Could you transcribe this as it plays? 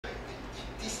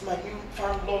this my new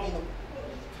found love, you know.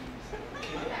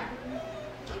 Okay.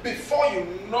 Before you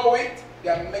know it, they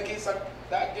are making some,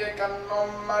 that girl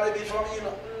cannot marry before me, you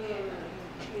know.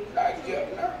 That girl,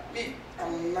 nah, me,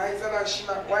 I'm nicer than she,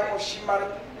 why must she marry?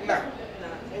 Nah.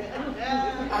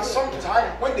 And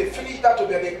sometimes when they finish that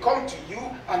over, they come to you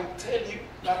and tell you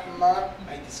that man,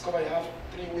 I discover you have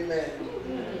 3 women.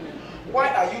 Why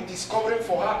are you discovering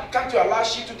for her? Can't you allow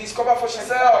she to discover for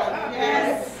herself?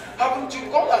 Yes. Haven't you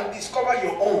gone and discover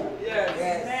your own? Yes.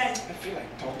 Yes. I feel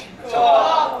like talking.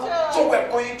 Oh. So we're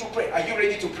going to pray. Are you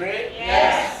ready to pray?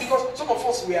 Yes. Because some of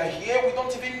us, we are here, we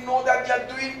don't even know that they are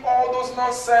doing all those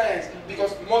nonsense.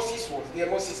 Because Moses was there.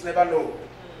 Moses never know.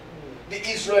 The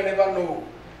Israel never know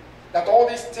that all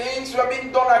these things were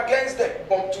being done against them.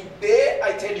 But today,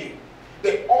 I tell you,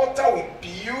 the altar we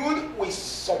build will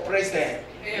suppress them.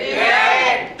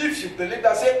 Amen. If you believe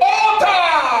that, say, altar!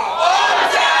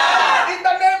 Altar! In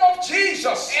the name of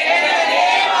Jesus. In the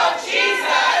name of Jesus.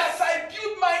 As I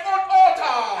build my own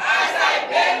altar. As I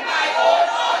build my own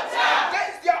altar.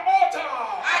 Against their altar.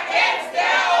 Against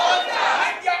their altar.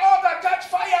 Let their altar catch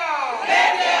fire.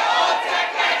 Let their altar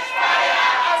catch fire.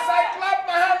 As I clap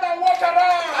my hand and walk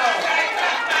around. As I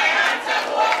clap my hands and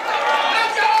walk around. Let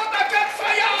their altar catch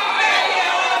fire. Let their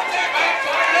altar catch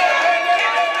fire.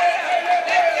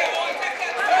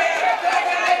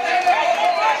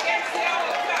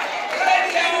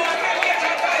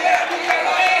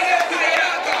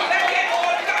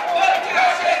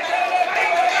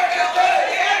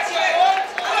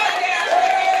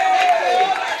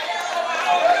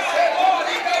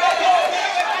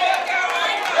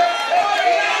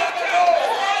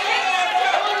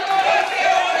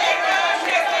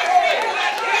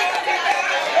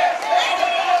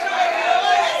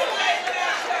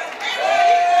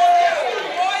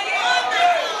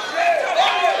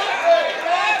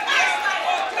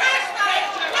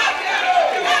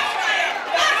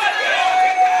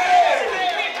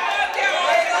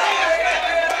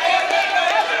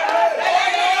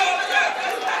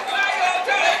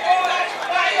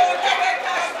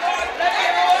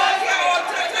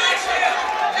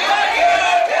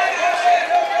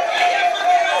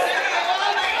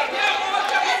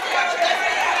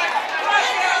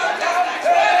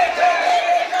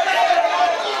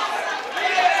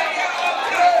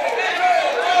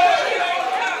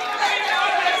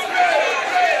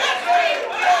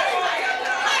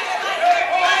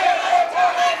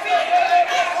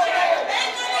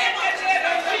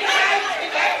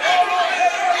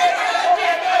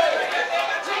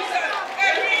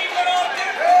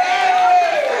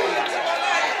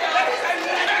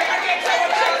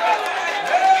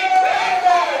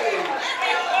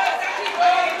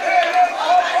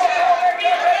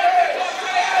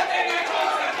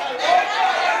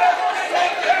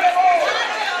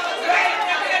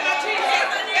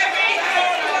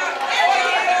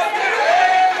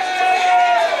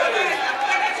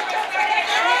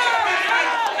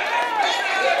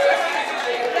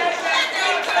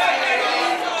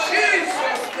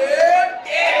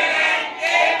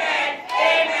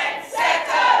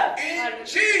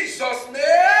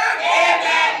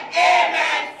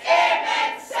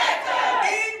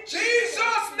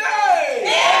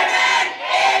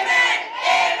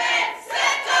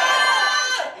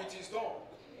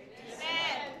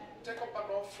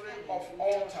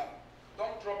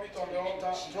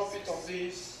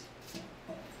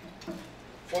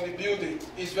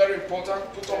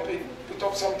 Put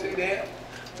up something there,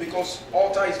 because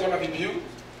altar is going to be built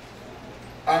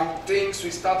and things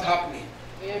will start happening.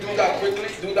 Do that quickly,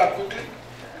 do that quickly.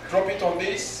 Drop it on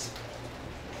this.